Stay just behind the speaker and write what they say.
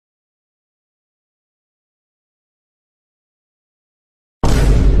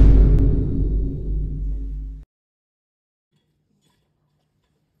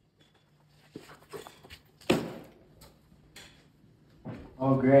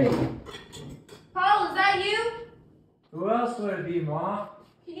great. Paul, is that you? Who else would it be, Ma?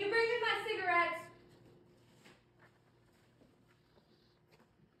 Can you bring me my cigarettes?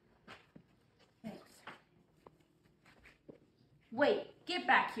 Thanks. Wait, get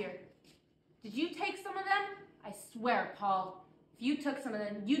back here. Did you take some of them? I swear, Paul, if you took some of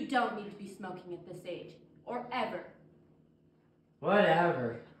them, you don't need to be smoking at this age. Or ever.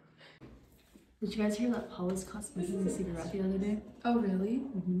 Whatever. Did you guys hear that Paul was caught smoking a cigarette the other day? Oh, really?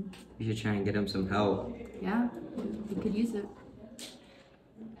 Mm-hmm. We should try and get him some help. Yeah, he could use it.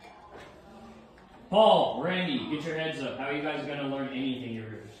 Paul, Randy, get your heads up. How are you guys going to learn anything?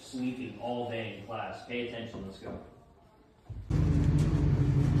 You're sleeping all day in class. Pay attention. Let's go.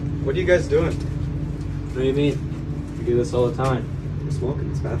 What are you guys doing? What do you mean? We do this all the time. You're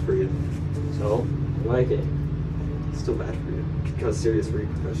smoking. It's bad for you. So, I like it. It's still bad for you. It can cause serious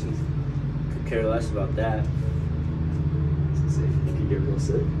repercussions. Could care less about that. You could get real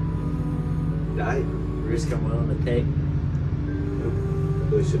sick. Die. Risk I'm willing to take.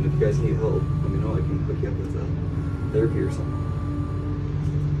 Nope. Really shouldn't. If you guys need help, let me know. I can hook you up with therapy or something.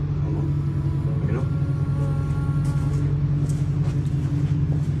 Come on. Let me know.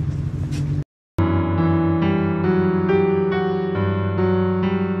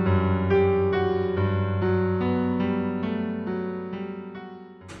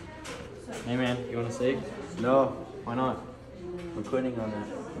 Hey man, you want a cig? No, why not? I'm quitting on that.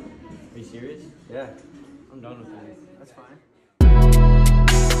 Are you serious? Yeah, I'm done with it. That's fine.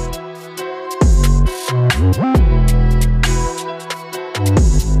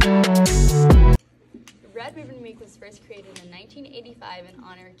 Red Ribbon Week was first created in 1985 in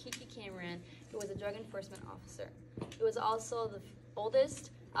honor of Kiki Cameron, who was a drug enforcement officer. It was also the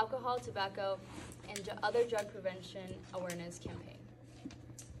oldest alcohol, tobacco, and other drug prevention awareness campaign.